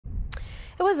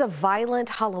It was a violent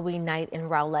Halloween night in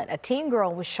Rowlett. A teen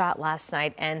girl was shot last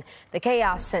night, and the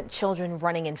chaos sent children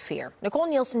running in fear. Nicole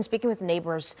Nielsen speaking with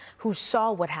neighbors who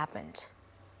saw what happened.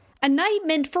 A night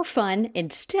meant for fun,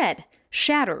 instead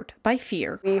shattered by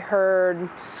fear. We heard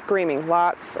screaming,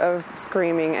 lots of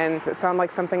screaming, and it sounded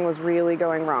like something was really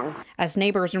going wrong. As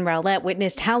neighbors in Rowlett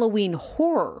witnessed Halloween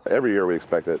horror. Every year we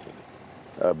expect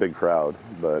a big crowd,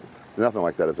 but nothing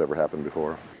like that has ever happened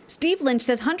before. Steve Lynch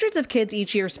says hundreds of kids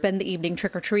each year spend the evening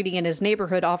trick-or-treating in his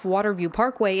neighborhood off Waterview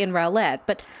Parkway in Rowlett.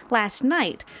 But last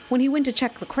night, when he went to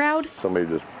check the crowd, somebody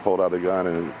just pulled out a gun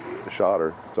and shot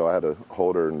her. So I had to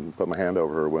hold her and put my hand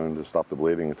over her wound to stop the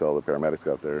bleeding until the paramedics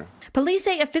got there. Police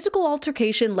say a physical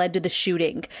altercation led to the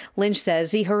shooting. Lynch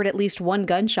says he heard at least one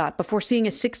gunshot before seeing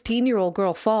a 16-year-old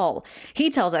girl fall. He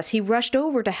tells us he rushed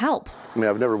over to help. I mean,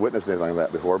 I've never witnessed anything like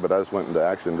that before, but I just went into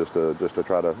action just to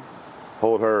try to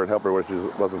hold her and help her when she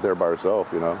wasn't there by herself,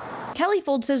 you know. Kelly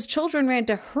Fold says children ran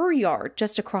to her yard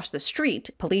just across the street.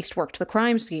 Police worked the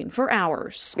crime scene for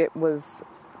hours. It was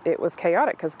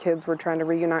chaotic because kids were trying to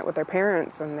reunite with their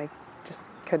parents and they just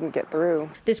couldn't get through.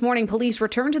 This morning, police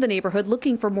returned to the neighborhood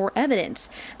looking for more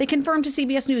evidence. They confirmed to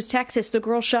CBS News Texas the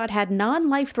girl shot had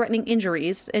non-life-threatening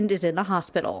injuries and is in the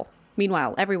hospital.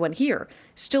 Meanwhile, everyone here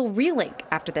still reeling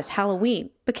after this Halloween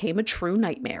became a true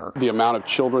nightmare. The amount of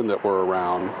children that were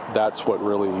around, that's what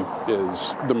really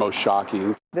is the most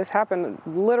shocking. This happened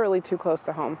literally too close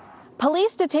to home.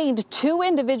 Police detained two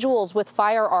individuals with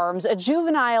firearms, a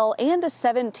juvenile and a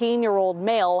 17-year-old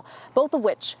male, both of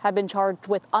which have been charged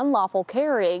with unlawful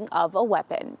carrying of a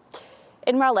weapon.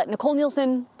 In Rowlett, Nicole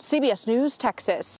Nielsen, CBS News, Texas.